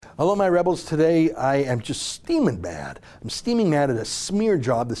Hello, my rebels. Today, I am just steaming mad. I'm steaming mad at a smear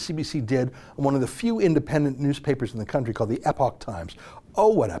job the CBC did on one of the few independent newspapers in the country called the Epoch Times. Oh,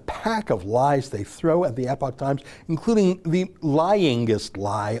 what a pack of lies they throw at the Epoch Times, including the lyingest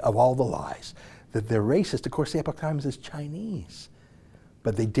lie of all the lies, that they're racist. Of course, the Epoch Times is Chinese.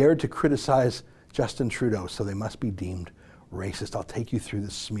 But they dared to criticize Justin Trudeau, so they must be deemed racist. I'll take you through the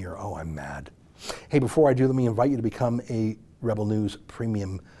smear. Oh, I'm mad. Hey, before I do, let me invite you to become a Rebel News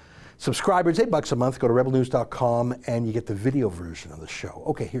Premium subscriber. It's $8 a month. Go to rebelnews.com and you get the video version of the show.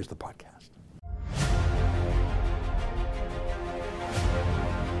 Okay, here's the podcast.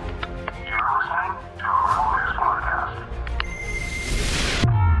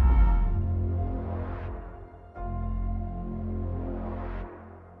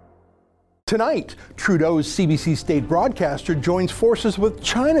 Tonight, Trudeau's CBC state broadcaster joins forces with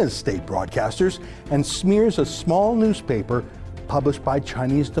China's state broadcasters and smears a small newspaper published by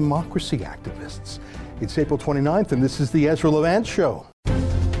Chinese democracy activists. It's April 29th, and this is the Ezra Levant Show.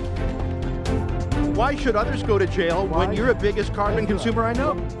 Why should others go to jail when you're the biggest carbon consumer I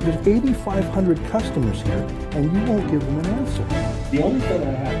know? There's 8,500 customers here, and you won't give them an answer. The only thing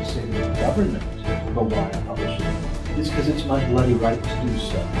I have to say to the government about why I publish it is because it's my bloody right to do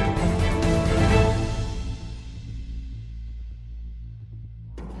so.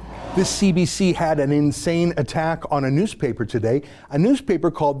 This CBC had an insane attack on a newspaper today, a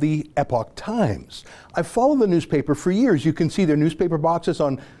newspaper called the Epoch Times. I've followed the newspaper for years. You can see their newspaper boxes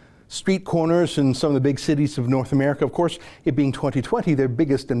on street corners in some of the big cities of North America. Of course, it being 2020, their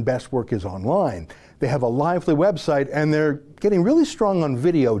biggest and best work is online. They have a lively website, and they're getting really strong on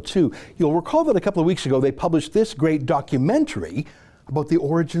video, too. You'll recall that a couple of weeks ago, they published this great documentary about the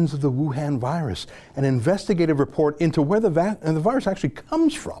origins of the Wuhan virus, an investigative report into where the virus actually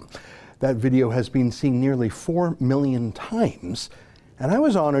comes from. That video has been seen nearly 4 million times, and I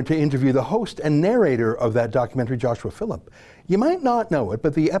was honored to interview the host and narrator of that documentary, Joshua Phillip. You might not know it,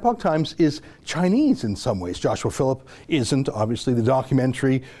 but the Epoch Times is Chinese in some ways. Joshua Phillip isn't, obviously, the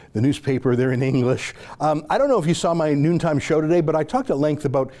documentary, the newspaper, they're in English. I don't know if you saw my noontime show today, but I talked at length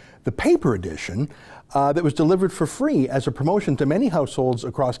about the paper edition that was delivered for free as a promotion to many households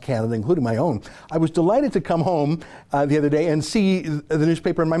across Canada, including my own. I was delighted to come home the other day and see the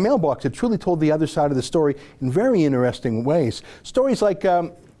newspaper in my mailbox. It truly told the other side of the story in very interesting ways. Stories like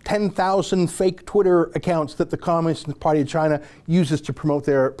 10,000 fake Twitter accounts that the Communist Party of China uses to promote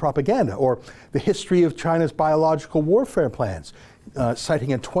their propaganda, or the history of China's biological warfare plans,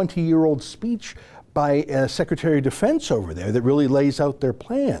 citing a 20-year-old speech by Secretary of Defense over there that really lays out their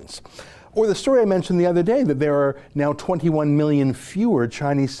plans. Or the story I mentioned the other day that there are now 21 million fewer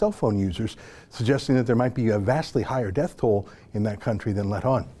Chinese cell phone users, suggesting that there might be a vastly higher death toll in that country than let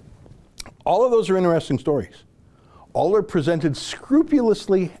on. All of those are interesting stories. All are presented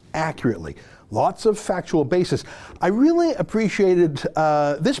scrupulously accurately. Lots of factual basis. I really appreciated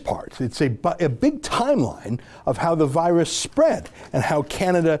this part. It's a big timeline of how the virus spread and how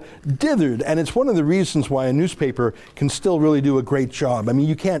Canada dithered. And it's one of the reasons why a newspaper can still really do a great job. I mean,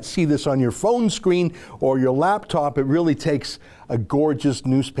 you can't see this on your phone screen or your laptop. It really takes a gorgeous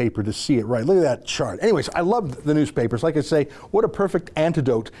newspaper to see it right. Look at that chart. Anyways, I love the newspapers. Like I say, what a perfect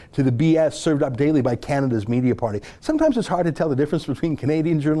antidote to the BS served up daily by Canada's media party. Sometimes it's hard to tell the difference between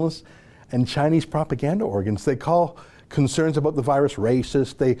Canadian journalists and Chinese propaganda organs. They call concerns about the virus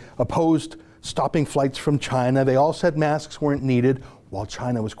racist. They opposed stopping flights from China. They all said masks weren't needed, while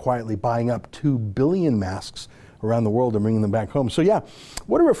China was quietly buying up 2 billion masks around the world and bringing them back home. So yeah,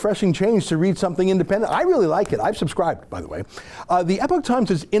 what a refreshing change to read something independent. I really like it. I've subscribed, by the way. The Epoch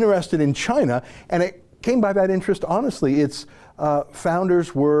Times is interested in China, and it came by that interest honestly. Its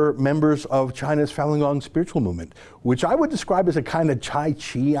founders were members of China's Falun Gong spiritual movement, which I would describe as a kind of Tai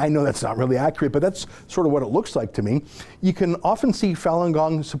Chi. I know that's not really accurate, but that's sort of what it looks like to me. You can often see Falun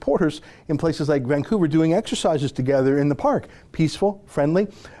Gong supporters in places like Vancouver doing exercises together in the park. Peaceful, friendly.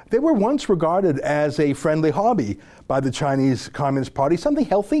 They were once regarded as a friendly hobby by the Chinese Communist Party, something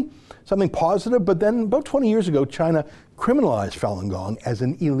healthy, something positive, but then about 20 years ago, China criminalized Falun Gong as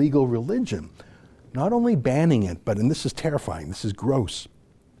an illegal religion. Not only banning it, but, and this is terrifying, this is gross,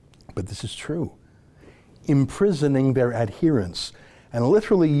 but this is true, imprisoning their adherents and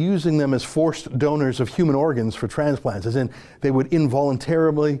literally using them as forced donors of human organs for transplants, as in they would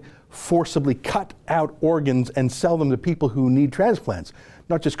involuntarily, forcibly cut out organs and sell them to people who need transplants.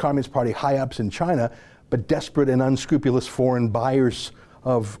 Not just Communist Party high-ups in China, but desperate and unscrupulous foreign buyers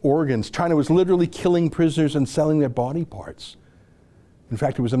of organs. China was literally killing prisoners and selling their body parts. In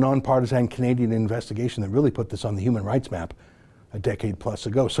fact, it was a nonpartisan Canadian investigation that really put this on the human rights map. a decade plus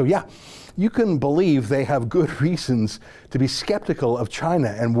ago. So yeah, you can believe they have good reasons to be skeptical of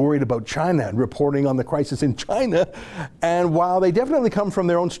China and worried about China and reporting on the crisis in China. And while they definitely come from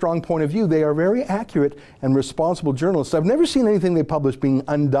their own strong point of view, they are very accurate and responsible journalists. I've never seen anything they publish being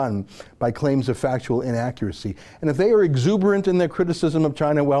undone by claims of factual inaccuracy. And if they are exuberant in their criticism of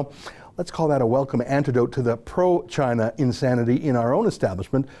China, well, let's call that a welcome antidote to the pro-China insanity in our own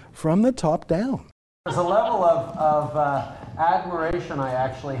establishment from the top down. There's a level of admiration I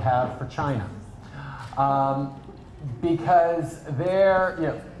actually have for China because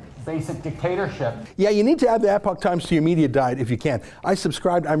their basic dictatorship. Yeah, you need to add the Epoch Times to your media diet if you can. I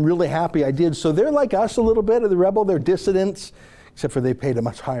subscribed. I'm really happy I did. So they're like us a little bit, of the rebel. They're dissidents, except for they paid a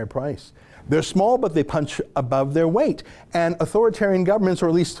much higher price. They're small, but they punch above their weight. And authoritarian governments, or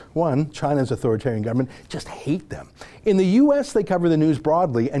at least one, China's authoritarian government, just hate them. In the U.S., they cover the news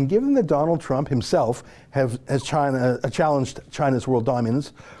broadly, and given that Donald Trump himself has challenged China's world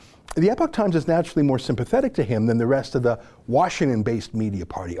dominance, the Epoch Times is naturally more sympathetic to him than the rest of the Washington-based media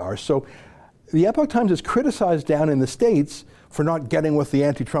party are. So the Epoch Times is criticized down in the States for not getting with the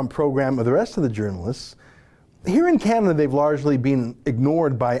anti-Trump program of the rest of the journalists. Here in Canada, they've largely been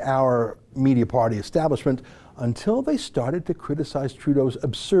ignored by our media party establishment until they started to criticize Trudeau's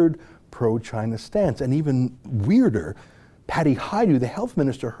absurd pro-China stance. And even weirder, Patty Hajdu, the health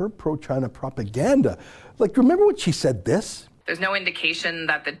minister, her pro-China propaganda. Like, remember what she said this? There's no indication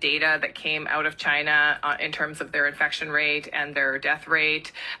that the data that came out of China in terms of their infection rate and their death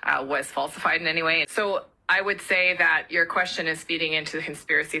rate was falsified in any way. So I would say that your question is feeding into the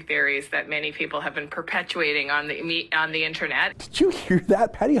conspiracy theories that many people have been perpetuating on the internet. Did you hear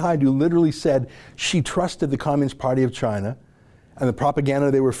that? Patty Hajdu literally said she trusted the Communist Party of China and the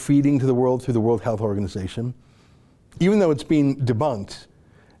propaganda they were feeding to the world through the World Health Organization, even though it's been debunked.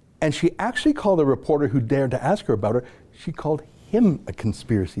 And she actually called a reporter who dared to ask her about it, she called him a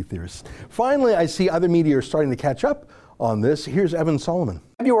conspiracy theorist. Finally, I see other media are starting to catch up on this. Here's Evan Solomon.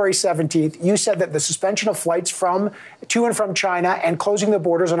 February 17th, you said that the suspension of flights to and from China and closing the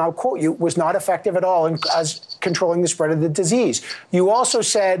borders, and I'll quote you, was not effective at all as controlling the spread of the disease. You also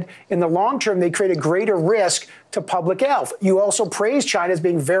said in the long term, they create a greater risk to public health. You also praised China as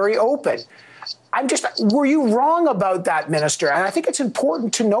being very open. Were you wrong about that, Minister? And I think it's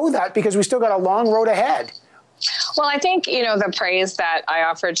important to know that because we still got a long road ahead. Well, I think, the praise that I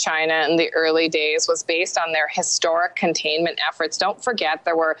offered China in the early days was based on their historic containment efforts. Don't forget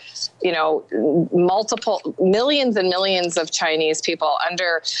there were, multiple millions and millions of Chinese people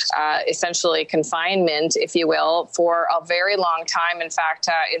under essentially confinement, if you will, for a very long time. In fact,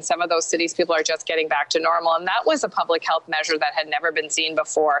 in some of those cities, people are just getting back to normal. And that was a public health measure that had never been seen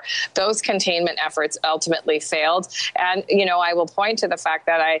before. Those containment efforts ultimately failed. And, I will point to the fact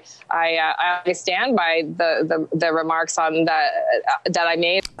that I stand by the remarks on that I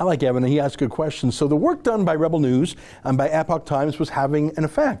made. I like Evan. He asked good questions. So the work done by Rebel News and by Epoch Times was having an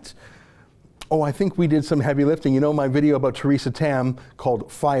effect. Oh, I think we did some heavy lifting. My video about Theresa Tam called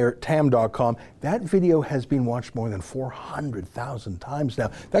FireTam.com, that video has been watched more than 400,000 times now.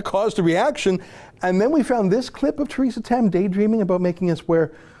 That caused a reaction. And then we found this clip of Theresa Tam daydreaming about making us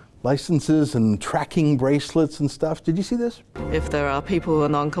wear licenses and tracking bracelets and stuff. Did you see this? If there are people who are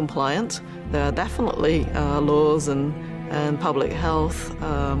non-compliant, there are definitely laws and public health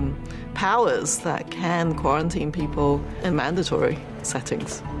powers that can quarantine people in mandatory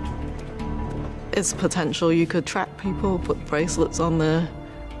settings. It's potential you could track people, put bracelets on their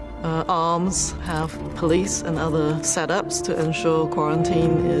arms, have police and other setups to ensure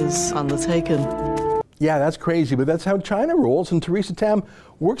quarantine is undertaken. Yeah, that's crazy, but that's how China rolls, and Theresa Tam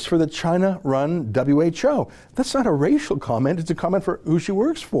works for the China-run WHO. That's not a racial comment, it's a comment for who she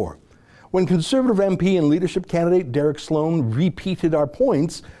works for. When Conservative MP and leadership candidate Derek Sloan repeated our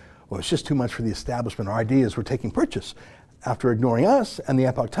points, well, it's just too much for the establishment. Our ideas were taking purchase. After ignoring us and the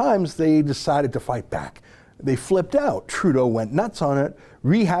Epoch Times, they decided to fight back. They flipped out. Trudeau went nuts on it,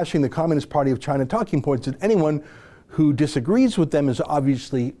 rehashing the Communist Party of China talking points that anyone who disagrees with them is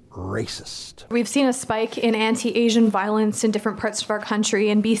obviously racist. We've seen a spike in anti-Asian violence in different parts of our country.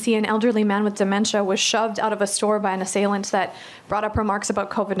 In BC, an elderly man with dementia was shoved out of a store by an assailant that brought up remarks about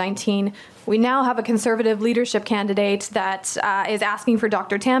COVID-19. We now have a Conservative leadership candidate that is asking for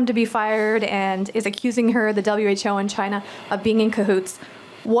Dr. Tam to be fired and is accusing her, the WHO and China, of being in cahoots.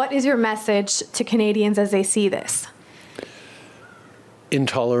 What is your message to Canadians as they see this?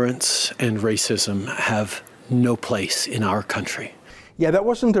 Intolerance and racism have no place in our country. Yeah, that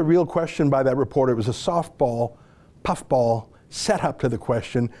wasn't a real question by that reporter. It was a softball, puffball setup to the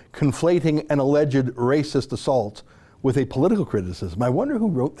question, conflating an alleged racist assault with a political criticism. I wonder who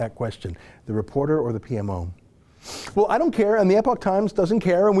wrote that question, the reporter or the PMO? Well, I don't care, and the Epoch Times doesn't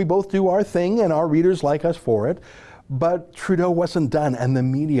care, and we both do our thing, and our readers like us for it. But Trudeau wasn't done, and the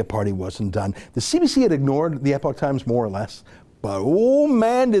media party wasn't done. The CBC had ignored the Epoch Times more or less, but oh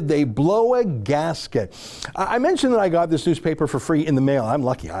man, did they blow a gasket. I mentioned that I got this newspaper for free in the mail. I'm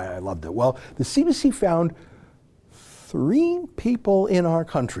lucky, I loved it. Well, the CBC found 3 people in our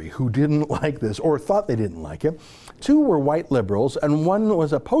country who didn't like this, or thought they didn't like it. 2 were white liberals, and 1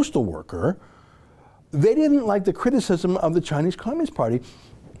 was a postal worker. They didn't like the criticism of the Chinese Communist Party.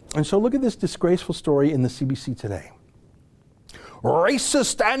 And so look at this disgraceful story in the CBC today.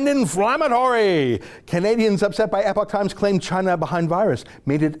 Racist and inflammatory. Canadians upset by Epoch Times claim China behind virus,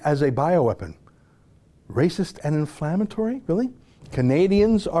 made it as a bioweapon. Racist and inflammatory? Really?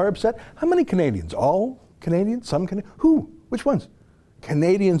 Canadians are upset? How many Canadians? All Canadians? Some Canadians? Who? Which ones?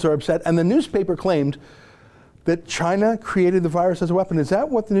 Canadians are upset, and the newspaper claimed that China created the virus as a weapon. Is that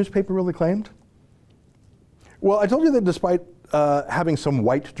what the newspaper really claimed? Well, I told you that despite having some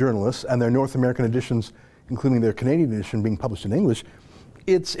white journalists and their North American editions, including their Canadian edition, being published in English,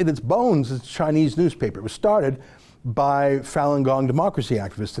 it's in its bones, it's a Chinese newspaper. It was started by Falun Gong democracy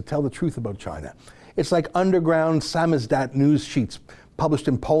activists to tell the truth about China. It's like underground samizdat news sheets published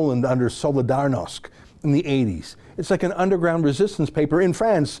in Poland under Solidarnosc in the 80s. It's like an underground resistance paper in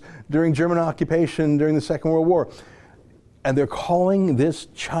France during German occupation during the Second World War. And they're calling this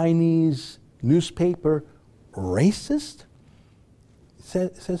Chinese newspaper racist?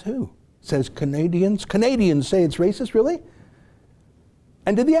 Says who? Says Canadians? Canadians say it's racist, really?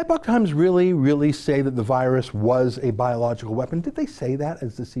 And did the Epoch Times really say that the virus was a biological weapon? Did they say that,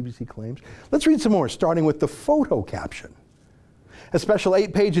 as the CBC claims? Let's read some more, starting with the photo caption. A special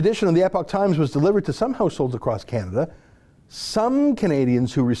 8-page edition of the Epoch Times was delivered to some households across Canada. Some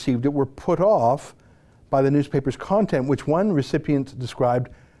Canadians who received it were put off by the newspaper's content, which one recipient described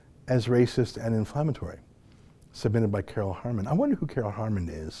as racist and inflammatory. Submitted by Carol Harmon. I wonder who Carol Harmon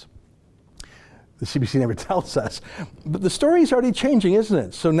is. The CBC never tells us. But the story's already changing, isn't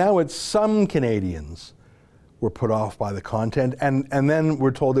it? So now it's some Canadians were put off by the content, and then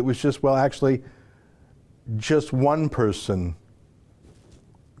we're told it was just, well, actually, just one person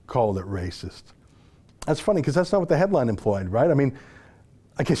called it racist. That's funny, because that's not what the headline implied, right? I mean,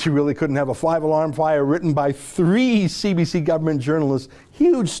 I guess you really couldn't have a 5-alarm fire written by 3 CBC government journalists.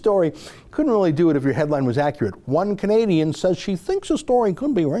 Huge story. Couldn't really do it if your headline was accurate. One Canadian says she thinks the story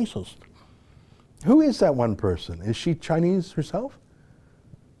could be racist. Who is that one person? Is she Chinese herself?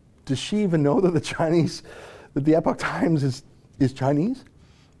 Does she even know that the Epoch Times is Chinese?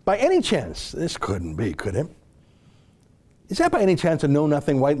 By any chance, this couldn't be, could it? Is that by any chance a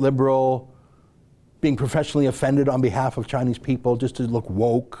know-nothing white liberal being professionally offended on behalf of Chinese people just to look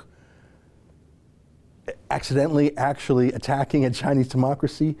woke, accidentally actually attacking a Chinese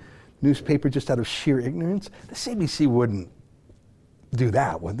democracy newspaper just out of sheer ignorance? The CBC wouldn't do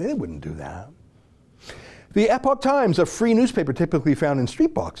that, would they? They wouldn't do that. The Epoch Times, a free newspaper typically found in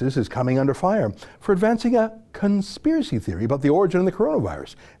street boxes, is coming under fire for advancing a conspiracy theory about the origin of the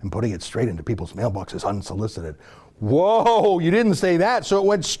coronavirus and putting it straight into people's mailboxes unsolicited. Whoa, you didn't say that, so it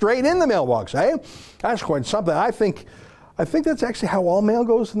went straight in the mailbox, eh? That's quite something. I think that's actually how all mail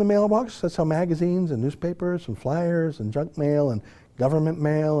goes in the mailbox. That's how magazines and newspapers and flyers and junk mail and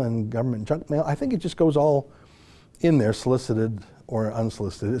government junk mail, I think it just goes all in there, solicited or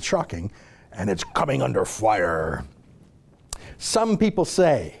unsolicited. It's shocking, and it's coming under fire. Some people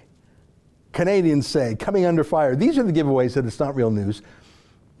say, Canadians say, coming under fire. These are the giveaways that it's not real news.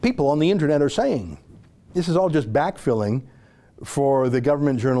 People on the internet are saying. This is all just backfilling for the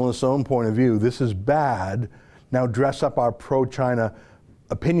government journalist's own point of view. This is bad. Now dress up our pro-China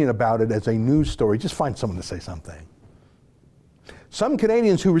opinion about it as a news story. Just find someone to say something. Some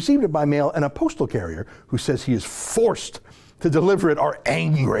Canadians who received it by mail and a postal carrier who says he is forced to deliver it are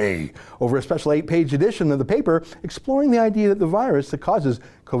angry over a special 8-page edition of the paper exploring the idea that the virus that causes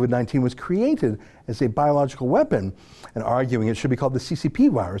COVID-19 was created as a biological weapon and arguing it should be called the CCP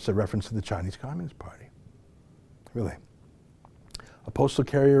virus, a reference to the Chinese Communist Party. Really. A postal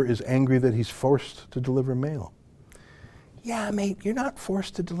carrier is angry that he's forced to deliver mail. Yeah, mate, you're not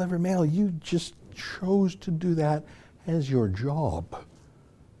forced to deliver mail. You just chose to do that as your job.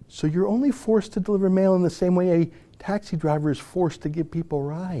 So you're only forced to deliver mail in the same way a taxi driver is forced to give people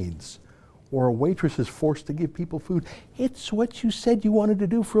rides, or a waitress is forced to give people food. It's what you said you wanted to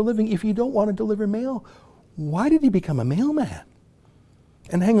do for a living. If you don't want to deliver mail, why did you become a mailman?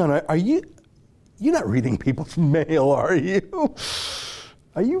 And hang on, you're not reading people's mail, are you?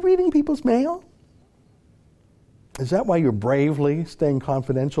 Are you reading people's mail? Is that why you're bravely staying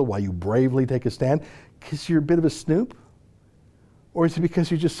confidential, why you bravely take a stand? Because you're a bit of a snoop? Or is it because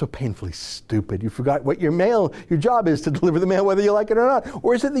you're just so painfully stupid? You forgot what your job is to deliver the mail whether you like it or not.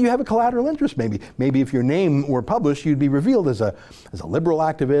 Or is it that you have a collateral interest maybe? Maybe if your name were published, you'd be revealed as a liberal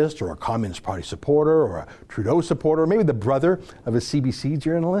activist or a Communist Party supporter or a Trudeau supporter, or maybe the brother of a CBC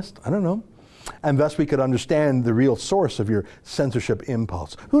journalist. I don't know. And thus we could understand the real source of your censorship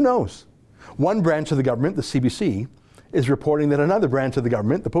impulse. Who knows? One branch of the government, the CBC, is reporting that another branch of the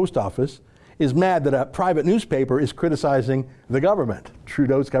government, the Post Office, is mad that a private newspaper is criticizing the government,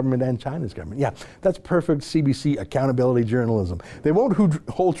 Trudeau's government and China's government. Yeah, that's perfect CBC accountability journalism. They won't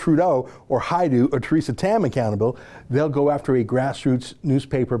hold Trudeau or Haidu or Theresa Tam accountable. They'll go after a grassroots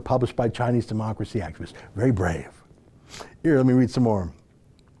newspaper published by Chinese democracy activists. Very brave. Here, let me read some more.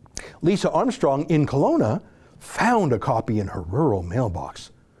 Lisa Armstrong in Kelowna found a copy in her rural mailbox.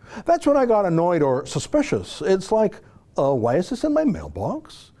 That's when I got annoyed or suspicious. It's like, why is this in my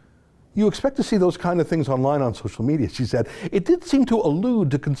mailbox? You expect to see those kind of things online on social media, she said. It did seem to allude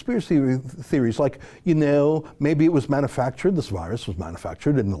to conspiracy theories like, maybe it was manufactured, this virus was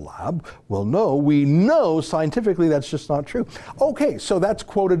manufactured in the lab. Well, no, we know scientifically that's just not true. Okay, so that's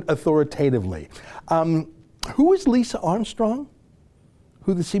quoted authoritatively. Who is Lisa Armstrong,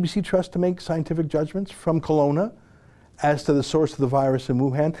 who the CBC trusts to make scientific judgments from Kelowna as to the source of the virus in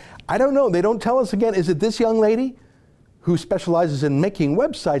Wuhan? I don't know. They don't tell us again. Is it this young lady who specializes in making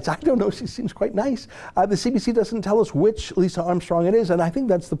websites? I don't know, she seems quite nice. The CBC doesn't tell us which Lisa Armstrong it is, and I think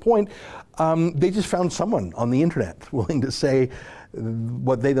that's the point. They just found someone on the internet willing to say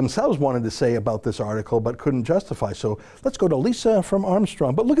what they themselves wanted to say about this article, but couldn't justify. So let's go to Lisa from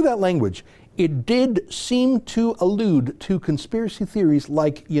Armstrong. But look at that language. It did seem to allude to conspiracy theories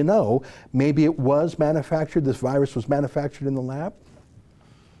like, maybe it was manufactured, this virus was manufactured in the lab.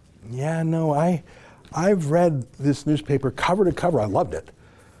 Yeah, no, I've read this newspaper cover to cover. I loved it.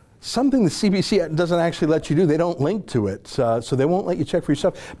 Something the CBC doesn't actually let you do. They don't link to it, so they won't let you check for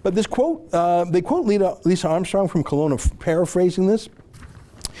yourself. But this quote, they quote Lisa Armstrong from Kelowna paraphrasing this.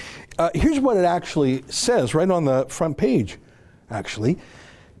 Here's what it actually says right on the front page, actually.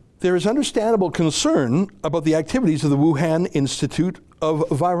 There is understandable concern about the activities of the Wuhan Institute of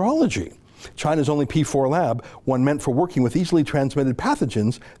Virology, China's only P4 lab, one meant for working with easily transmitted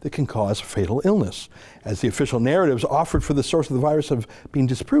pathogens that can cause fatal illness. As the official narratives offered for the source of the virus have been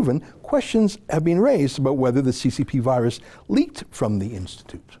disproven, questions have been raised about whether the CCP virus leaked from the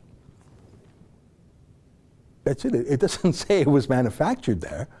institute. That's it. It doesn't say it was manufactured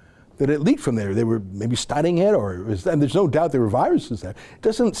there, that it leaked from there. They were maybe studying it, and there's no doubt there were viruses there. It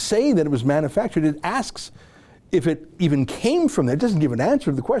doesn't say that it was manufactured. It asks if it even came from there. It doesn't give an answer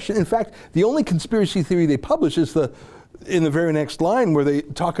to the question. In fact, the only conspiracy theory they publish is in the very next line, where they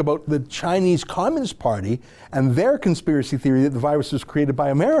talk about the Chinese Communist Party and their conspiracy theory that the virus was created by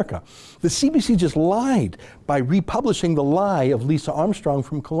America. The CBC just lied by republishing the lie of Lisa Armstrong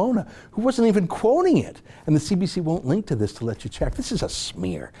from Kelowna, who wasn't even quoting it. And the CBC won't link to this to let you check. This is a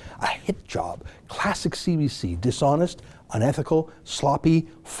smear, a hit job. Classic CBC, dishonest, unethical, sloppy,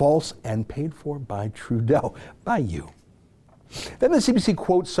 false, and paid for by Trudeau, by you. Then the CBC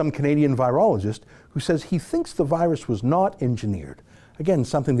quotes some Canadian virologist who says he thinks the virus was not engineered. Again,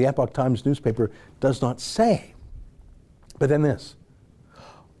 something the Epoch Times newspaper does not say. But then this.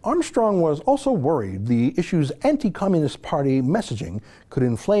 Armstrong was also worried the issue's anti-Communist Party messaging could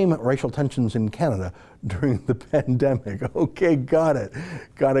inflame racial tensions in Canada during the pandemic. Okay, got it.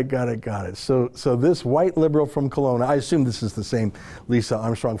 So this white liberal from Kelowna, I assume this is the same Lisa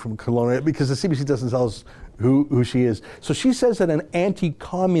Armstrong from Kelowna, because the CBC doesn't tell us who she is. So she says that an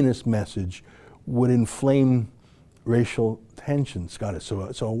anti-communist message would inflame racial tensions. Got it.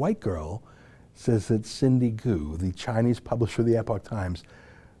 So a white girl says that Cindy Gu, the Chinese publisher of the Epoch Times,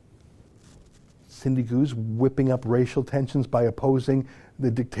 Cindy Gu's whipping up racial tensions by opposing the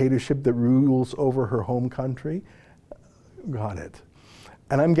dictatorship that rules over her home country. Got it.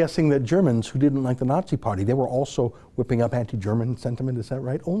 And I'm guessing that Germans who didn't like the Nazi Party, they were also whipping up anti-German sentiment. Is that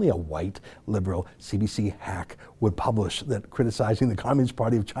right? Only a white liberal CBC hack would publish that criticizing the Communist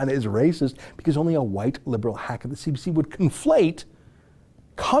Party of China is racist, because only a white liberal hack at the CBC would conflate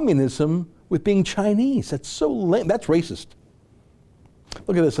communism with being Chinese. That's so lame. That's racist.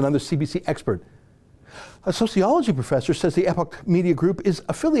 Look at this, another CBC expert. A sociology professor says the Epoch Media Group is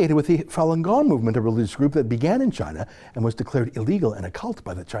affiliated with the Falun Gong movement, a religious group that began in China and was declared illegal and a cult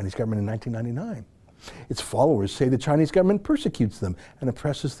by the Chinese government in 1999. Its followers say the Chinese government persecutes them and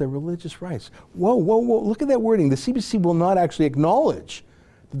oppresses their religious rights. Whoa, look at that wording. The CBC will not actually acknowledge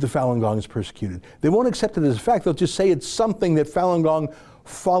that the Falun Gong is persecuted. They won't accept it as a fact. They'll just say it's something that Falun Gong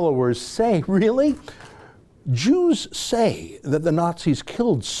followers say. Really? Jews say that the Nazis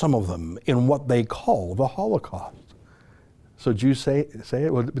killed some of them in what they call the Holocaust. So Jews say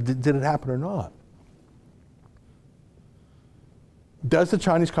it. Well, did it happen or not? Does the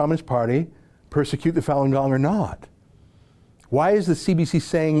Chinese Communist Party persecute the Falun Gong or not? Why is the CBC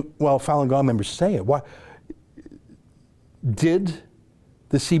saying, well, Falun Gong members say it? Why? Did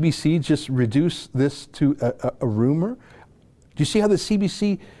the CBC just reduce this to a rumor? Do you see how the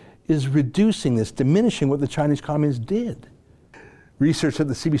CBC is reducing this, diminishing what the Chinese Communists did? Research that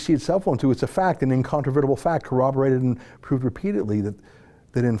the CBC itself won't do, it's a fact, an incontrovertible fact, corroborated and proved repeatedly that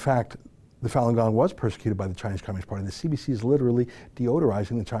in fact the Falun Gong was persecuted by the Chinese Communist Party. The CBC is literally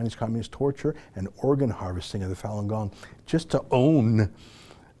deodorizing the Chinese Communist torture and organ harvesting of the Falun Gong just to own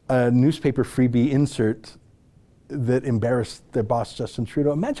a newspaper freebie insert that embarrassed their boss, Justin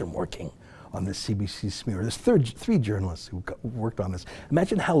Trudeau. Imagine working on this CBC smear. There's three journalists who worked on this.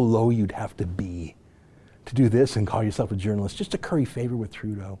 Imagine how low you'd have to be to do this and call yourself a journalist, just to curry favor with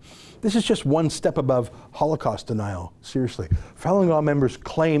Trudeau. This is just one step above Holocaust denial, seriously. Falun Gong members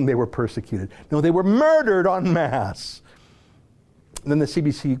claim they were persecuted. No, they were murdered en masse. And then the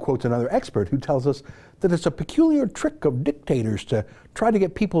CBC quotes another expert who tells us that it's a peculiar trick of dictators to try to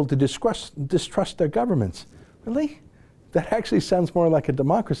get people to distrust their governments. Really? That actually sounds more like a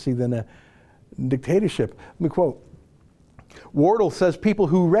democracy than a dictatorship. Let me quote. Wardle says people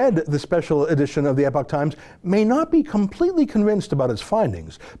who read the special edition of the Epoch Times may not be completely convinced about its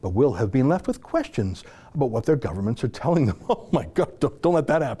findings, but will have been left with questions about what their governments are telling them. Oh my God, don't let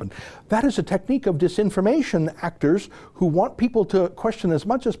that happen. That is a technique of disinformation actors who want people to question as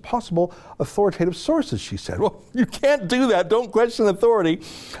much as possible authoritative sources, she said. Well, you can't do that. Don't question authority.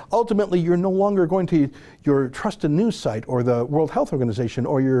 Ultimately, you're no longer going to your trusted news site or the World Health Organization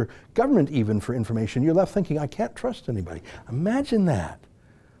or your government even for information. You're left thinking, I can't trust anybody. Imagine that.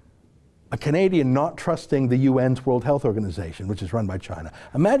 A Canadian not trusting the UN's World Health Organization, which is run by China.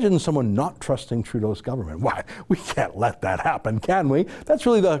 Imagine someone not trusting Trudeau's government. Why? We can't let that happen, can we? That's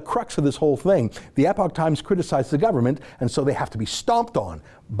really the crux of this whole thing. The Epoch Times criticized the government, and so they have to be stomped on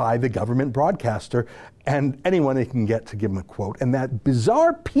by the government broadcaster and anyone they can get to give them a quote. And that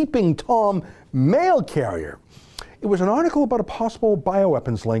bizarre Peeping Tom mail carrier. It was an article about a possible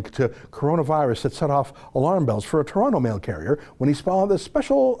bioweapons link to coronavirus that set off alarm bells for a Toronto mail carrier when he saw the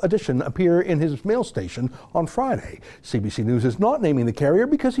special edition appear in his mail station on Friday. CBC News is not naming the carrier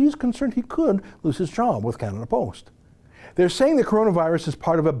because he is concerned he could lose his job with Canada Post. They're saying the coronavirus is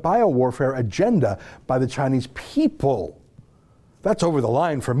part of a biowarfare agenda by the Chinese people. That's over the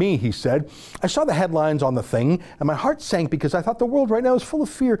line for me, he said. I saw the headlines on the thing, and my heart sank because I thought the world right now is full of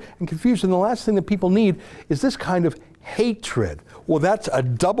fear and confusion. The last thing that people need is this kind of hatred. Well, that's a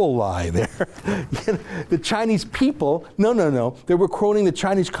double lie there. The Chinese people, no. They were quoting the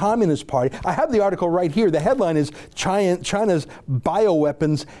Chinese Communist Party. I have the article right here. The headline is China's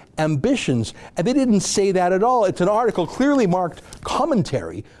bioweapons ambitions. And they didn't say that at all. It's an article clearly marked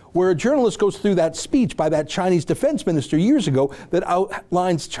commentary, where a journalist goes through that speech by that Chinese defense minister years ago that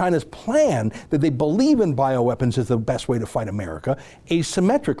outlines China's plan that they believe in bioweapons as the best way to fight America,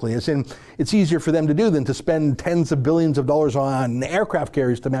 asymmetrically, as in it's easier for them to do than to spend tens of billions of dollars on aircraft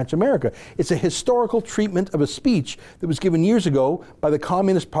carriers to match America. It's a historical treatment of a speech that was given years ago by the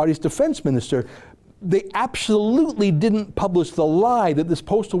Communist Party's defense minister. They absolutely didn't publish the lie that this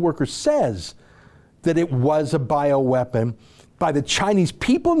postal worker says, that it was a bioweapon. By the Chinese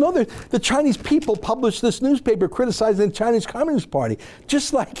people? No, the Chinese people published this newspaper criticizing the Chinese Communist Party.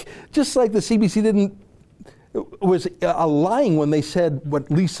 Just like the CBC was lying when they said what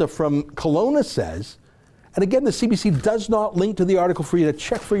Lisa from Kelowna says. And again, the CBC does not link to the article for you to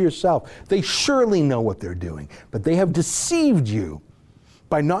check for yourself. They surely know what they're doing, but they have deceived you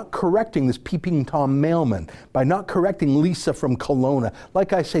by not correcting this Peeping Tom mailman, by not correcting Lisa from Kelowna.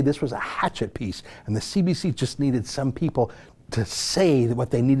 Like I say, this was a hatchet piece, and the CBC just needed some people to say what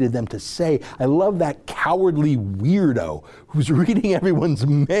they needed them to say. I love that cowardly weirdo who's reading everyone's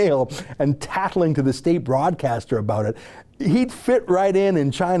mail and tattling to the state broadcaster about it. He'd fit right in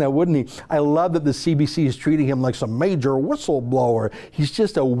China, wouldn't he? I love that the CBC is treating him like some major whistleblower. He's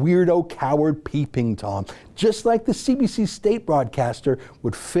just a weirdo, coward, Peeping Tom. Just like the CBC state broadcaster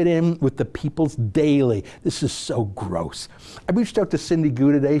would fit in with the People's Daily. This is so gross. I reached out to Cindy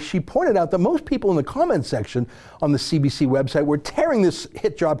Gu today. She pointed out that most people in the comment section on the CBC website were tearing this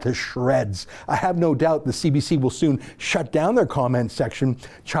hit job to shreds. I have no doubt the CBC will soon shut down their comment section,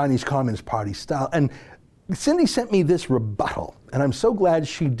 Chinese Communist Party style. And Cindy sent me this rebuttal, and I'm so glad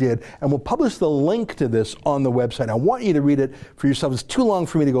she did, and we'll publish the link to this on the website. I want you to read it for yourself. It's too long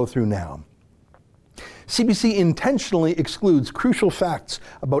for me to go through now. CBC intentionally excludes crucial facts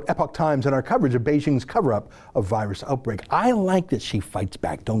about Epoch Times and our coverage of Beijing's cover-up of virus outbreak. I like that she fights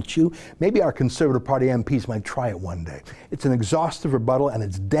back, don't you? Maybe our Conservative Party MPs might try it one day. It's an exhaustive rebuttal, and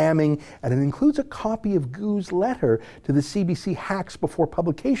it's damning, and it includes a copy of Gu's letter to the CBC hacks before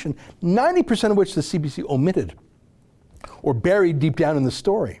publication, 90% of which the CBC omitted or buried deep down in the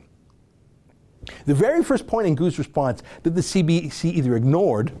story. The very first point in Gu's response that the CBC either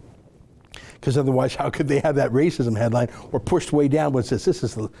ignored, because otherwise how could they have that racism headline, or pushed way down, was this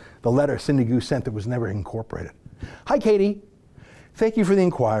is the letter Cindy Gu sent that was never incorporated. Hi, Katie. Thank you for the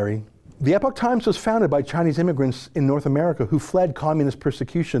inquiry. The Epoch Times was founded by Chinese immigrants in North America who fled communist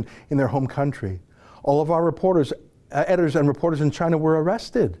persecution in their home country. All of our reporters, editors and reporters in China were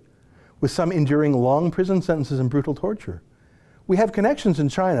arrested, with some enduring long prison sentences and brutal torture. We have connections in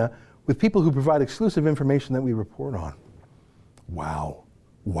China with people who provide exclusive information that we report on. Wow.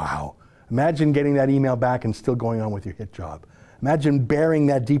 Wow. Imagine getting that email back and still going on with your hit job. Imagine burying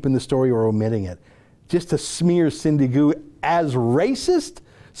that deep in the story or omitting it. Just to smear Cindy Gu as racist,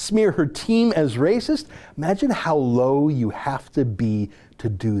 smear her team as racist. Imagine how low you have to be to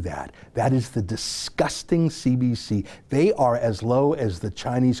do that. That is the disgusting CBC. They are as low as the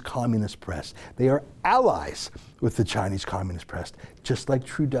Chinese Communist Press. They are allies with the Chinese Communist Press, just like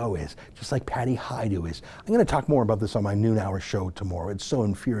Trudeau is, just like Patty Hajdu is. I'm going to talk more about this on my noon hour show tomorrow. It's so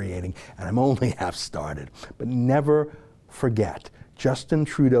infuriating, and I'm only half started. But never forget, Justin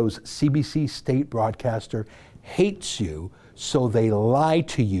Trudeau's CBC state broadcaster hates you, so they lie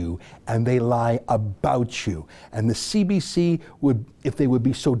to you, and they lie about you. And the CBC would, if they would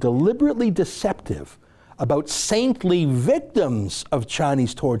be so deliberately deceptive about saintly victims of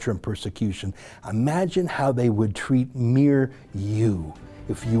Chinese torture and persecution, imagine how they would treat mere you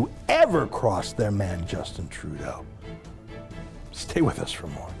if you ever crossed their man, Justin Trudeau. Stay with us for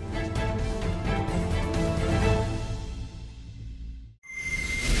more.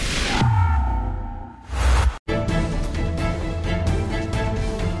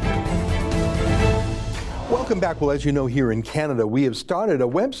 Welcome back. Well, as you know, here in Canada, we have started a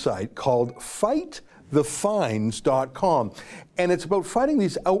website called FightTheFines.com. And it's about fighting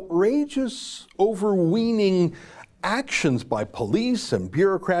these outrageous, overweening actions by police and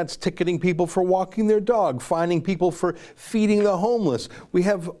bureaucrats, ticketing people for walking their dog, fining people for feeding the homeless. We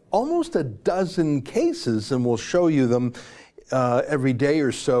have almost a dozen cases, and we'll show you them every day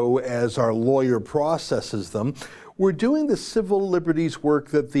or so as our lawyer processes them. We're doing the civil liberties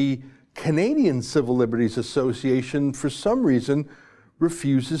work that the Canadian Civil Liberties Association, for some reason,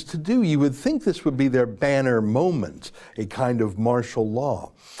 refuses to do. You would think this would be their banner moment, a kind of martial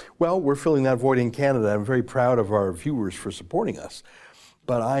law. Well, we're filling that void in Canada. I'm very proud of our viewers for supporting us.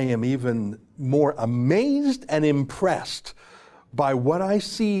 But I am even more amazed and impressed by what I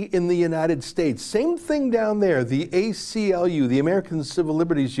see in the United States. Same thing down there, the ACLU, the American Civil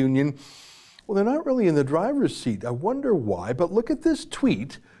Liberties Union. Well, they're not really in the driver's seat. I wonder why, but look at this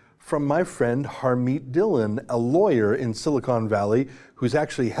tweet from my friend Harmeet Dillon, a lawyer in Silicon Valley who's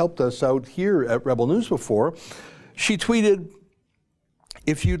actually helped us out here at Rebel News before. She tweeted,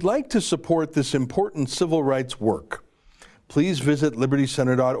 "If you'd like to support this important civil rights work, please visit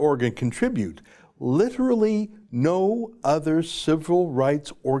libertycenter.org and contribute. Literally no other civil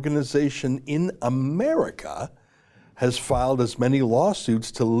rights organization in America has filed as many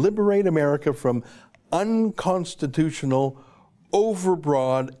lawsuits to liberate America from unconstitutional,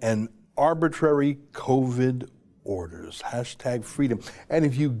 overbroad, and arbitrary COVID orders. Hashtag freedom." And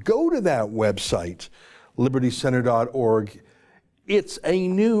if you go to that website, libertycenter.org, it's a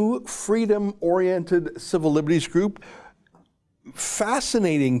new freedom-oriented civil liberties group.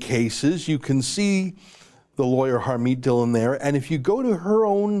 Fascinating cases. You can see the lawyer Harmeet Dillon there. And if you go to her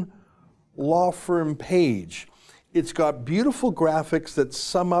own law firm page, it's got beautiful graphics that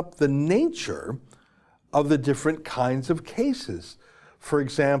sum up the nature of the different kinds of cases. For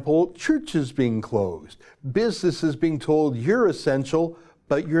example, churches being closed, businesses being told you're essential,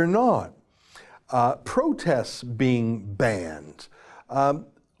 but you're not, protests being banned,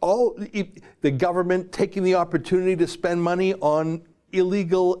 the government taking the opportunity to spend money on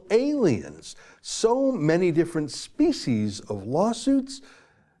illegal aliens. So many different species of lawsuits.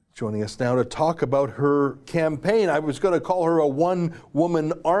 Joining us now to talk about her campaign. I was going to call her a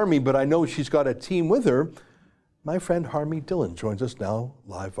one-woman army, but I know she's got a team with her. My friend Harmeet Dillon joins us now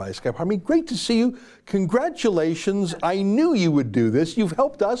live via Skype. Harmeet, great to see you. Congratulations. I knew you would do this. You've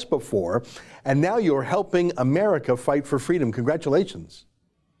helped us before, and now you're helping America fight for freedom. Congratulations.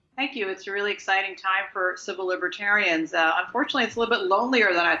 Thank you. It's a really exciting time for civil libertarians. Unfortunately, it's a little bit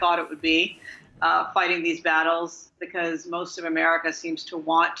lonelier than I thought it would be. Fighting these battles, because most of America seems to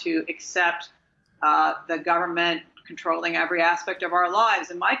want to accept the government controlling every aspect of our lives.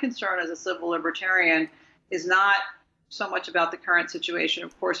 And my concern as a civil libertarian is not so much about the current situation.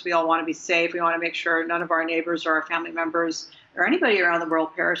 Of course, we all want to be safe. We want to make sure none of our neighbors or our family members or anybody around the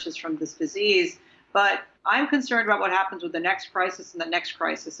world perishes from this disease. But I'm concerned about what happens with the next crisis and the next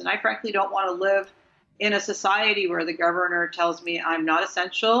crisis. And I frankly don't want to live in a society where the governor tells me I'm not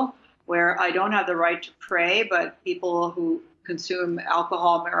essential, where I don't have the right to pray, but people who consume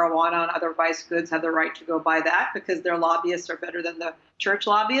alcohol, marijuana, and other vice goods have the right to go buy that because their lobbyists are better than the church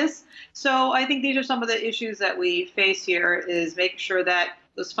lobbyists. So I think these are some of the issues that we face here, is making sure that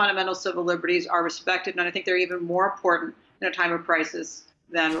those fundamental civil liberties are respected. And I think they're even more important in a time of crisis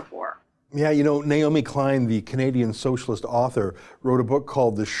than before. Yeah, you know, Naomi Klein, the Canadian socialist author, wrote a book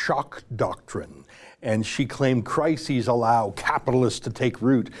called The Shock Doctrine, and she claimed crises allow capitalists to take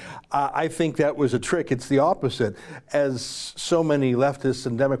root. I think that was a trick. It's the opposite. As so many leftists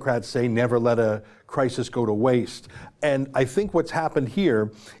and Democrats say, never let a crisis go to waste. And I think what's happened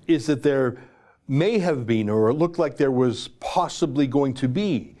here is that there may have been, or it looked like there was possibly going to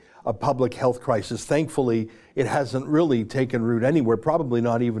be, a public health crisis. Thankfully, it hasn't really taken root anywhere, probably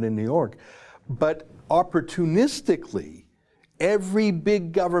not even in New York. But opportunistically, every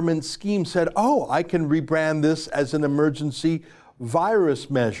big government scheme said, oh, I can rebrand this as an emergency virus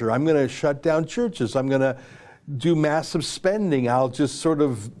measure. I'm going to shut down churches. I'm going to do massive spending. I'll just sort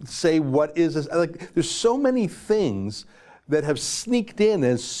of say what is this. Like, there's so many things that have sneaked in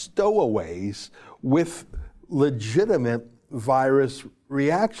as stowaways with legitimate virus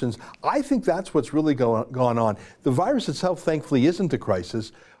reactions. I think that's what's really gone on. The virus itself, thankfully, isn't a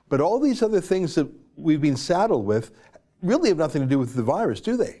crisis, but all these other things that we've been saddled with really have nothing to do with the virus,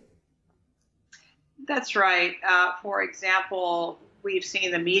 do they? That's right. For example, we've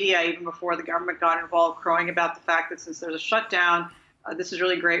seen the media, even before the government got involved, crowing about the fact that since there's a shutdown, this is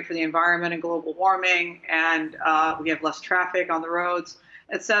really great for the environment and global warming, and we have less traffic on the roads,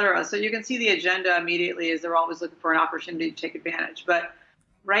 et cetera. So you can see the agenda immediately is they're always looking for an opportunity to take advantage. But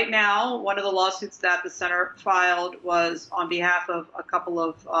right now, one of the lawsuits that the Center filed was on behalf of a couple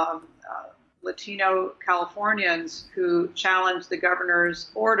of Latino Californians who challenged the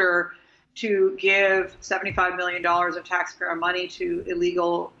governor's order to give $75 million of taxpayer money to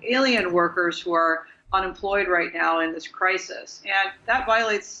illegal alien workers who are unemployed right now in this crisis. And that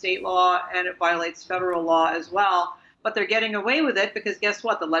violates state law and it violates federal law as well. But they're getting away with it because guess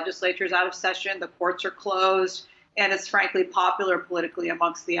what? The legislature's out of session, the courts are closed, and it's frankly popular politically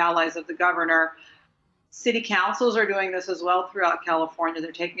amongst the allies of the governor. City councils are doing this as well throughout California.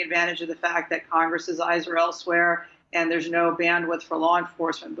 They're taking advantage of the fact that Congress's eyes are elsewhere and there's no bandwidth for law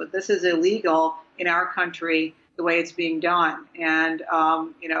enforcement. But this is illegal in our country the way it's being done. And,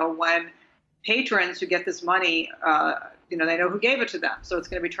 when patrons who get this money, they know who gave it to them. So it's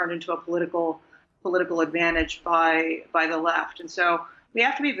going to be turned into a political advantage by the left. And so we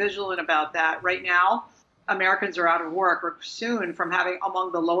have to be vigilant about that. Right now, Americans are out of work. We're soon from having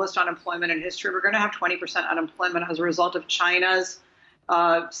among the lowest unemployment in history. We're going to have 20% unemployment as a result of China's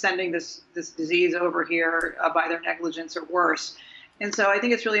sending this disease over here by their negligence or worse. And so I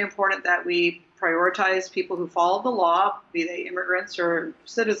think it's really important that we prioritize people who follow the law, be they immigrants or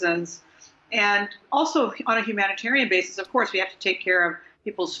citizens. And also on a humanitarian basis, of course, we have to take care of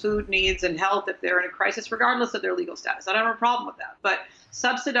people's food needs and health if they're in a crisis, regardless of their legal status. I don't have a problem with that. But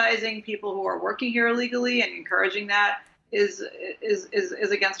subsidizing people who are working here illegally and encouraging that is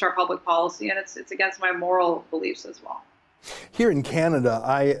against our public policy, and it's against my moral beliefs as well. Here in Canada,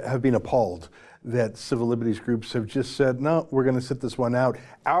 I have been appalled that civil liberties groups have just said, no, we're going to sit this one out.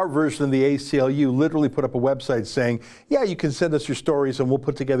 Our version of the ACLU literally put up a website saying, yeah, you can send us your stories and we'll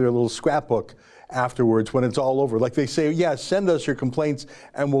put together a little scrapbook afterwards when it's all over. Like they say, yeah, send us your complaints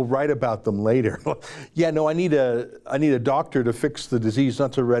and we'll write about them later. Yeah, no, I need a doctor to fix the disease,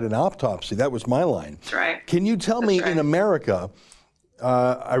 not to write an autopsy. That was my line. That's right. Can you tell me, in America,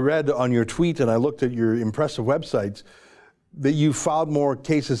 I read on your tweet and I looked at your impressive websites, that you filed more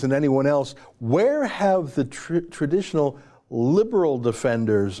cases than anyone else. Where have the traditional liberal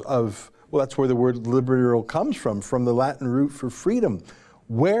defenders of, well, that's where the word liberal comes from the Latin root for freedom.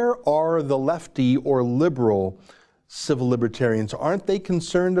 Where are the lefty or liberal civil libertarians? Aren't they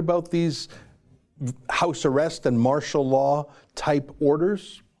concerned about these house arrest and martial law type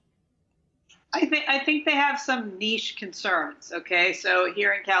orders? I think they have some niche concerns, okay? So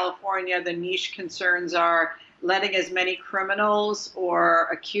here in California, the niche concerns are letting as many criminals or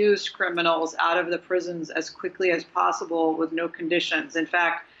accused criminals out of the prisons as quickly as possible with no conditions. In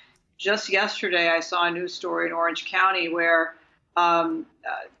fact, just yesterday, I saw a news story in Orange County where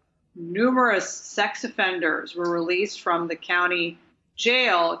numerous sex offenders were released from the county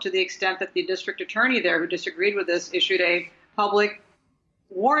jail to the extent that the district attorney there, who disagreed with this, issued a public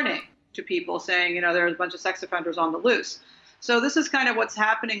warning to people saying, there's a bunch of sex offenders on the loose. So this is kind of what's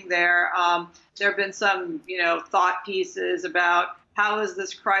happening there. There have been some, thought pieces about how is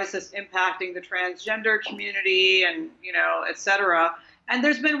this crisis impacting the transgender community and, et cetera. And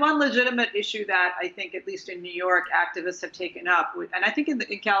there's been one legitimate issue that I think, at least in New York, activists have taken up, and I think in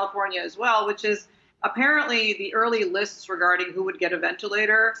California as well, which is apparently the early lists regarding who would get a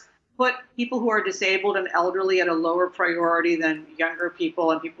ventilator put people who are disabled and elderly at a lower priority than younger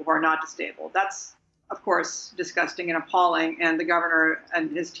people and people who are not disabled. That's, of course, disgusting and appalling, and the governor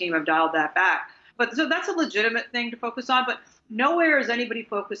and his team have dialed that back. But so that's a legitimate thing to focus on, but nowhere is anybody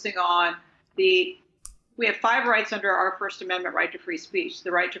focusing on we have 5 rights under our First Amendment right to free speech: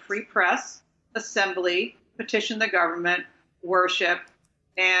 the right to free press, assembly, petition the government, worship,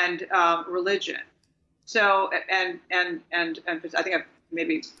 and religion. So, and I think I've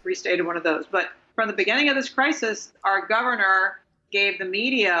maybe restated one of those. But from the beginning of this crisis, our governor gave the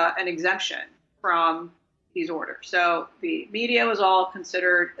media an exemption from these orders. So the media was all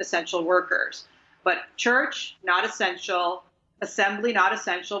considered essential workers, but church, not essential. Assembly, not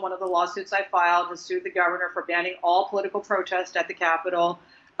essential. One of the lawsuits I filed has sued the governor for banning all political protest at the Capitol.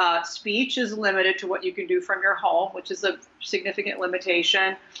 Speech is limited to what you can do from your home, which is a significant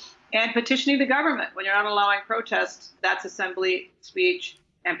limitation. And petitioning the government, when you're not allowing protests, that's assembly, speech,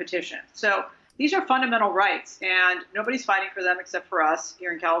 and petition. So these are fundamental rights, and nobody's fighting for them except for us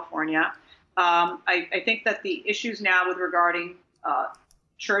here in California. I think that the issues now with regarding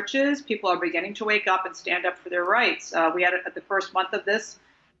churches, people are beginning to wake up and stand up for their rights. We had at the first month of this,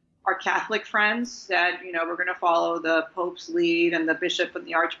 our Catholic friends said, we're going to follow the Pope's lead and the bishop and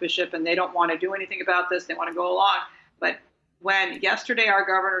the archbishop, and they don't want to do anything about this. They want to go along. But when yesterday our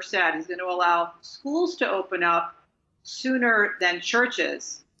governor said he's going to allow schools to open up sooner than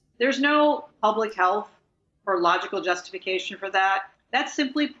churches, there's no public health or logical justification for that. That's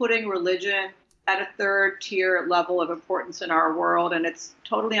simply putting religion at a third-tier level of importance in our world, and it's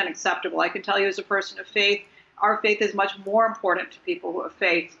totally unacceptable. I can tell you as a person of faith, our faith is much more important to people who have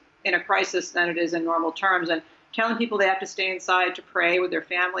faith in a crisis than it is in normal terms. And telling people they have to stay inside to pray with their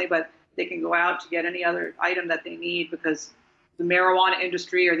family, but they can go out to get any other item that they need because the marijuana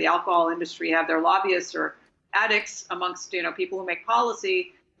industry or the alcohol industry have their lobbyists or addicts amongst people who make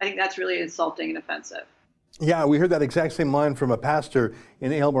policy, I think that's really insulting and offensive. Yeah, we heard that exact same line from a pastor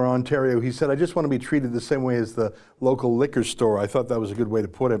in Aylmer, Ontario. He said, I just want to be treated the same way as the local liquor store. I thought that was a good way to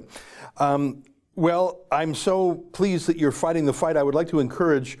put it. Well, I'm so pleased that you're fighting the fight. I would like to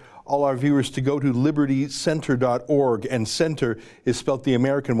encourage all our viewers to go to libertycenter.org, and center is spelled the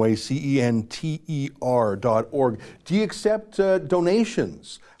American way, CENTER.org. Do you accept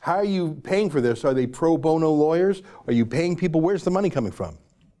donations? How are you paying for this? Are they pro bono lawyers? Are you paying people? Where's the money coming from?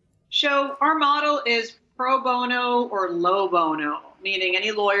 So our model is pro bono or low bono, meaning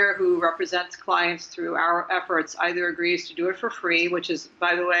any lawyer who represents clients through our efforts either agrees to do it for free, which is,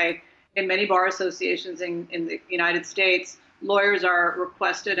 by the way, in many bar associations in the United States, lawyers are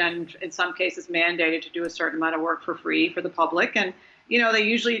requested and in some cases mandated to do a certain amount of work for free for the public. And, they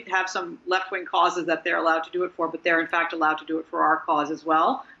usually have some left-wing causes that they're allowed to do it for, but they're in fact allowed to do it for our cause as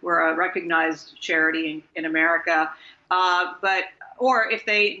well. We're a recognized charity in America. Or if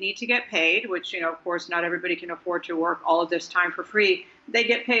they need to get paid, which, of course, not everybody can afford to work all of this time for free, they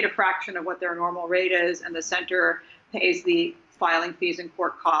get paid a fraction of what their normal rate is, and the center pays the filing fees and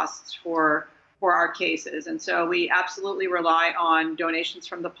court costs for our cases. And so we absolutely rely on donations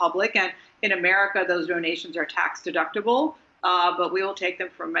from the public. And in America, those donations are tax deductible, but we will take them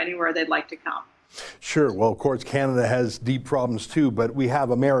from anywhere they'd like to come. Sure. Well, of course, Canada has deep problems too, but we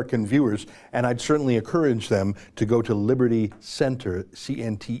have American viewers, and I'd certainly encourage them to go to Liberty Center,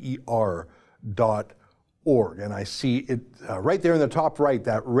 CENTER.org. And I see it right there in the top right,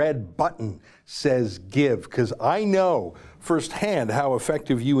 that red button says give, because I know firsthand how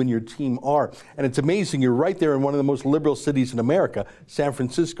effective you and your team are. And it's amazing, you're right there in one of the most liberal cities in America, San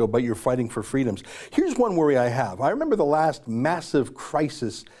Francisco, but you're fighting for freedoms. Here's one worry I have. I remember the last massive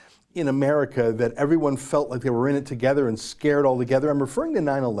crisis in America that everyone felt like they were in it together and scared all together. I'm referring to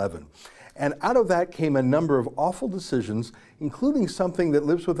 9/11. And out of that came a number of awful decisions, including something that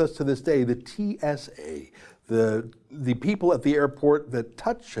lives with us to this day, the TSA, the people at the airport that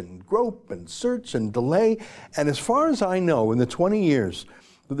touch and grope and search and delay. And as far as I know, in the 20 years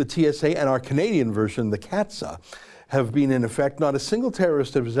that the TSA and our Canadian version, the CATSA, have been in effect, not a single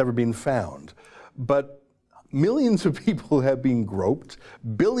terrorist has ever been found. But millions of people have been groped,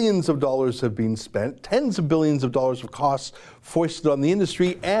 billions of dollars have been spent, tens of billions of dollars of costs foisted on the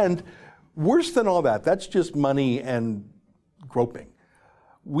industry, and worse than all that, that's just money and groping.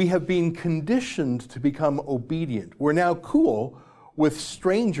 we have been conditioned to become obedient. We're now cool with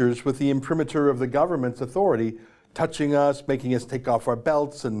strangers with the imprimatur of the government's authority touching us, making us take off our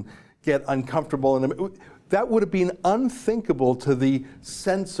belts and get uncomfortable. And that would have been unthinkable to the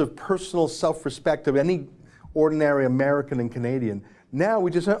sense of personal self-respect of any ordinary American and Canadian. Now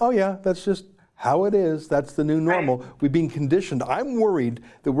we just say, oh yeah, that's just how it is. That's the new normal. Right. We've been conditioned. I'm worried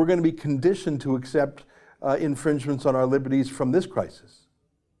that we're going to be conditioned to accept infringements on our liberties from this crisis.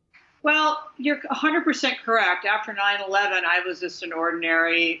 Well, you're 100% correct. After 9/11, I was just an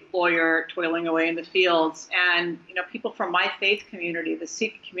ordinary lawyer toiling away in the fields. And, people from my faith community, the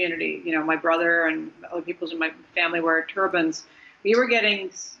Sikh community, my brother and other people in my family wear turbans. We were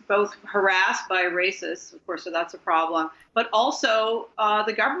getting both harassed by racists, of course, so that's a problem. But also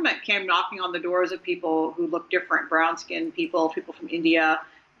the government came knocking on the doors of people who look different, brown-skinned people from India,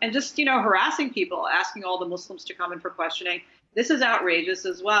 and just, harassing people, asking all the Muslims to come in for questioning. This is outrageous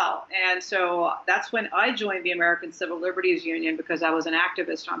as well. And so that's when I joined the American Civil Liberties Union, because I was an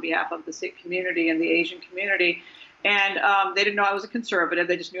activist on behalf of the Sikh community and the Asian community. And they didn't know I was a conservative.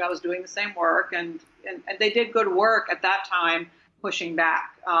 They just knew I was doing the same work. And they did good work at that time pushing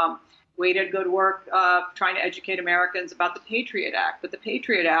back. We did good work trying to educate Americans about the Patriot Act. But the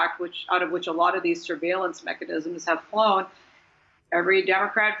Patriot Act, out of which a lot of these surveillance mechanisms have flown, every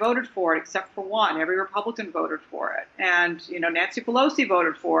Democrat voted for it except for one. Every Republican voted for it. And, Nancy Pelosi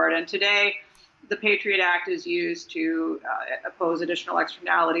voted for it. And today, the Patriot Act is used to oppose additional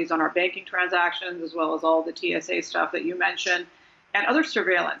externalities on our banking transactions, as well as all the TSA stuff that you mentioned, and other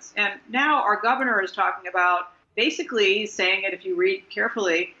surveillance. And now our governor is talking about, basically saying it, if you read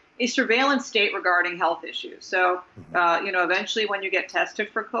carefully, a surveillance state regarding health issues. So, eventually when you get tested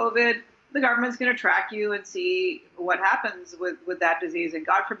for COVID, the government's going to track you and see what happens with that disease. And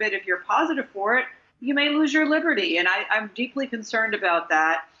God forbid, if you're positive for it, you may lose your liberty. And I'm deeply concerned about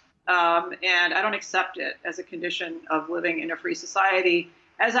that. And I don't accept it as a condition of living in a free society.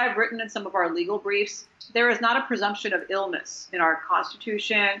 As I've written in some of our legal briefs, there is not a presumption of illness in our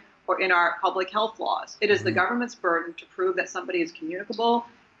Constitution or in our public health laws. It is the government's burden to prove that somebody is communicable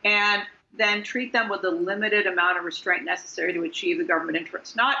and then treat them with the limited amount of restraint necessary to achieve the government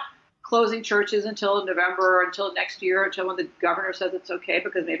interest. Not closing churches until November or until next year, until when the governor says it's okay,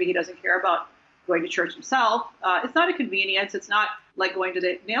 because maybe he doesn't care about going to church himself. It's not a convenience. It's not like going to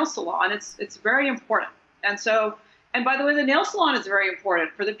the nail salon. It's very important. And by the way, the nail salon is very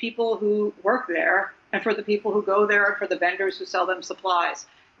important for the people who work there and for the people who go there and for the vendors who sell them supplies.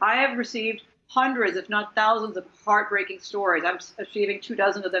 I have received hundreds, if not thousands, of heartbreaking stories. I'm receiving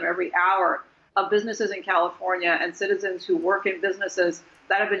 24 of them every hour, of businesses in California and citizens who work in businesses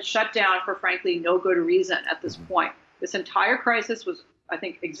that have been shut down for, frankly, no good reason at this point. This entire crisis was, I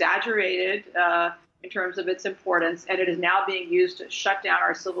think, exaggerated in terms of its importance, and it is now being used to shut down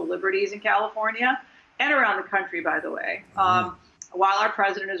our civil liberties in California and around the country, by the way. While our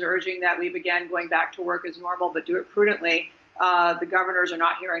president is urging that we begin going back to work as normal, but do it prudently, the governors are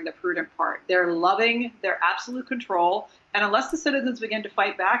not hearing the prudent part. They're loving their absolute control, and unless the citizens begin to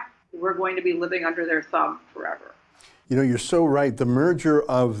fight back, we're going to be living under their thumb forever. You're so right. The merger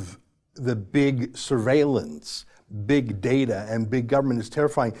of the big surveillance, big data, and big government is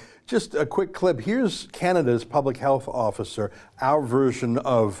terrifying. Just a quick clip. Here's Canada's public health officer, our version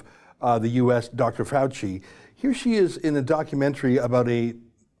of the U.S. Dr. Fauci. Here she is in a documentary about a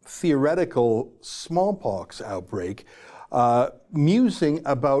theoretical smallpox outbreak, musing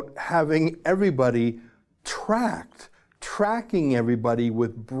about having everybody tracking everybody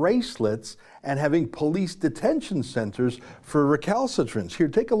with bracelets and having police detention centers for recalcitrants. Here,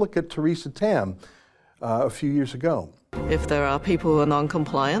 take a look at Theresa Tam a few years ago. If there are people who are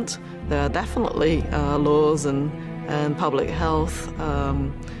non-compliant, there are definitely laws and public health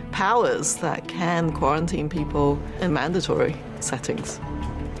powers that can quarantine people in mandatory settings.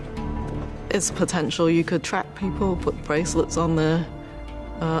 It's potential you could track people, put bracelets on their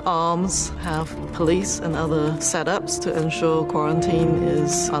arms, have police and other setups to ensure quarantine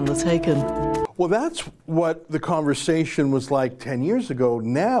is undertaken. Well, that's what the conversation was like 10 years ago.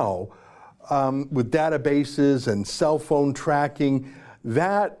 Now, with databases and cell phone tracking,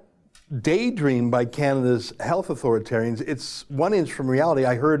 that daydream by Canada's health authoritarians, it's 1 inch from reality.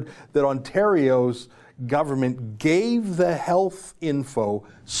 I heard that Ontario's government gave the health info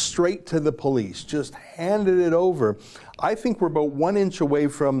straight to the police, just handed it over. I think we're about 1 inch away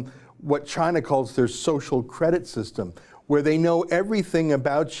from what China calls their social credit system, where they know everything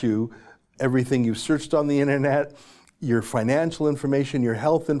about you, everything you've searched on the internet, your financial information, your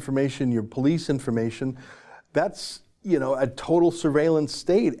health information, your police information. That's, a total surveillance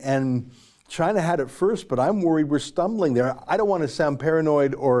state. And China had it first, but I'm worried we're stumbling there. I don't want to sound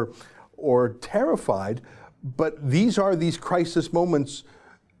paranoid or terrified, but these are these crisis moments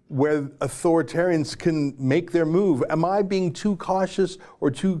where authoritarians can make their move. Am I being too cautious or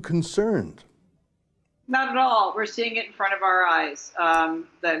too concerned? Not at all. We're seeing it in front of our eyes.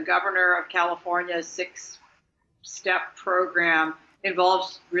 The governor of California's 6-step program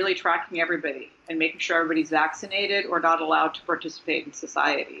involves really tracking everybody and making sure everybody's vaccinated or not allowed to participate in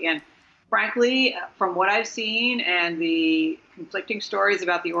society. And frankly, from what I've seen and the conflicting stories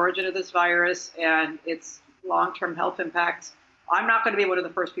about the origin of this virus and its long-term health impacts, I'm not going to be one of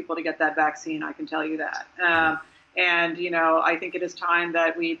the first people to get that vaccine, I can tell you that. And, you know, I think it is time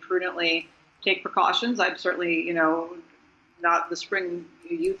that we prudently take precautions. I'm certainly, you know, not the spring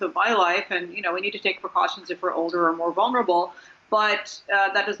youth of my life. And, you know, we need to take precautions if we're older or more vulnerable. But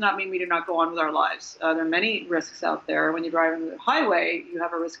that does not mean we do not go on with our lives. There are many risks out there. When you drive on the highway, you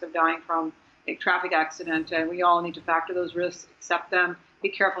have a risk of dying from a traffic accident. And we all need to factor those risks, accept them, be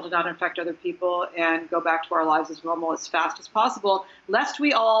careful to not infect other people, and go back to our lives as normal as fast as possible, lest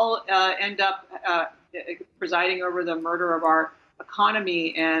we all end up presiding over the murder of our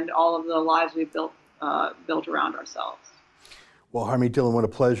economy and all of the lives we've built around ourselves. Well, Harmeet Dillon, what a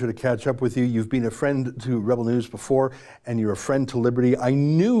pleasure to catch up with you. You've been a friend to Rebel News before, and you're a friend to Liberty. I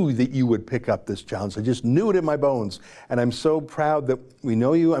knew that you would pick up this challenge. I just knew it in my bones. And I'm so proud that we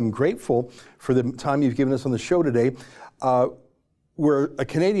know you. I'm grateful for the time you've given us on the show today. We're a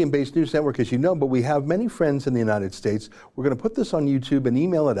Canadian-based news network, as you know, but we have many friends in the United States. We're going to put this on YouTube and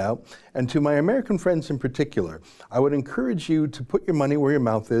email it out. And to my American friends in particular, I would encourage you to put your money where your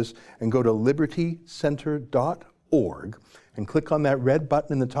mouth is and go to libertycenter.org and click on that red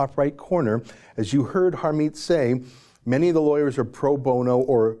button in the top right corner. As you heard Harmeet say, many of the lawyers are pro bono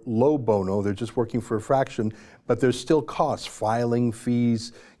or low bono. They're just working for a fraction, but there's still costs, filing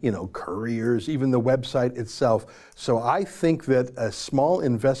fees, you know, couriers, even the website itself. So I think that a small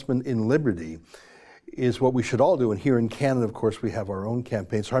investment in liberty is what we should all do. And here in Canada, of course, we have our own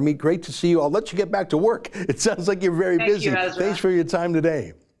campaigns. So Harmeet, great to see you. I'll let you get back to work. It sounds like you're very busy. Thank you, Ezra. Thanks for your time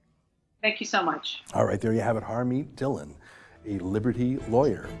today. Thank you so much. All right, there you have it. Harmeet Dillon, a Liberty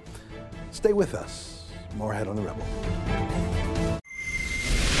lawyer. Stay with us. More ahead on The Rebel.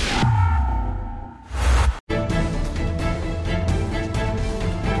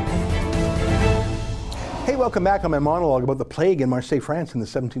 Hey, welcome back on my monologue about the plague in Marseille, France in the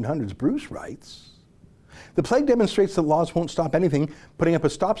 1700s. Bruce writes, the plague demonstrates that laws won't stop anything. Putting up a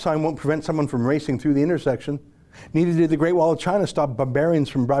stop sign won't prevent someone from racing through the intersection. Neither did the Great Wall of China stop barbarians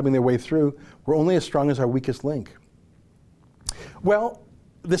from bribing their way through. We're only as strong as our weakest link. Well,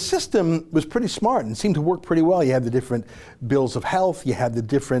 the system was pretty smart and seemed to work pretty well. You had the different bills of health. You had the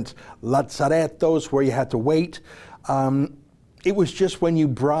different lazarettos where you had to wait. It was just when you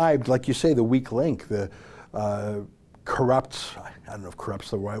bribed, like you say, the weak link, the corrupt, I don't know if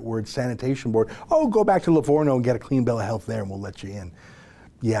corrupt's the right word, sanitation board. Oh, go back to Livorno and get a clean bill of health there and we'll let you in.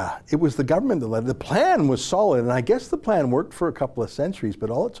 Yeah, it was the government that led. The plan was solid, and I guess the plan worked for a couple of centuries, but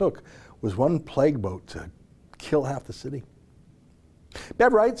all it took was one plague boat to kill half the city.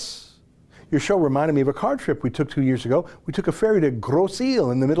 Bev writes, your show reminded me of a car trip we took 2 years ago. We took a ferry to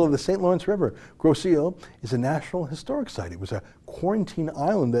Gros-Isle in the middle of the St. Lawrence River. Gros-Isle is a National Historic Site. It was a quarantine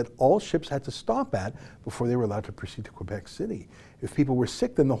island that all ships had to stop at before they were allowed to proceed to Quebec City. If people were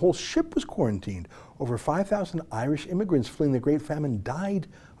sick, then the whole ship was quarantined. Over 5,000 Irish immigrants fleeing the Great Famine died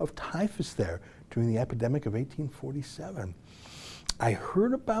of typhus there during the epidemic of 1847. I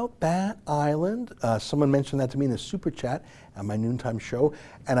heard about that island. Someone mentioned that to me in a super chat at my noontime show.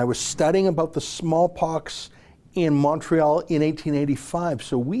 And I was studying about the smallpox in Montreal in 1885.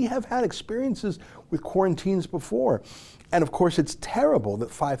 So we have had experiences with quarantines before. And of course, it's terrible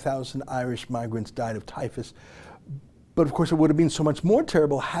that 5,000 Irish migrants died of typhus. But of course, it would have been so much more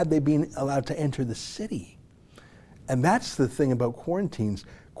terrible had they been allowed to enter the city. And that's the thing about quarantines.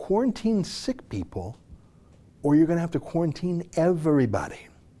 Quarantine sick people, or you're going to have to quarantine everybody.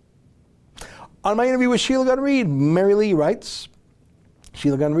 On my interview with Sheila Gunn Reid, Mary Lee writes,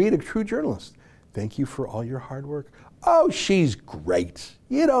 Sheila Gunn Reid, a true journalist. Thank you for all your hard work. Oh, she's great.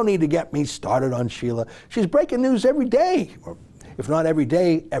 You don't need to get me started on Sheila. She's breaking news every day, or if not every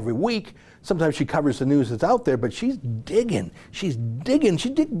day, every week. Sometimes she covers the news that's out there, but she's digging. She's digging.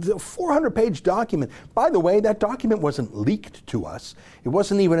 She did the 400-page document. By the way, that document wasn't leaked to us. It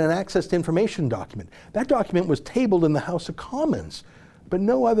wasn't even an access to information document. That document was tabled in the House of Commons, but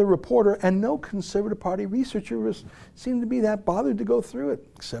no other reporter and no Conservative Party researcher seemed to be that bothered to go through it,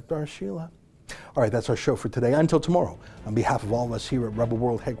 except our Sheila. All right, that's our show for today. Until tomorrow, on behalf of all of us here at Rebel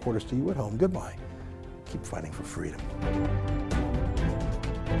World Headquarters, to you at home, goodbye. Keep fighting for freedom.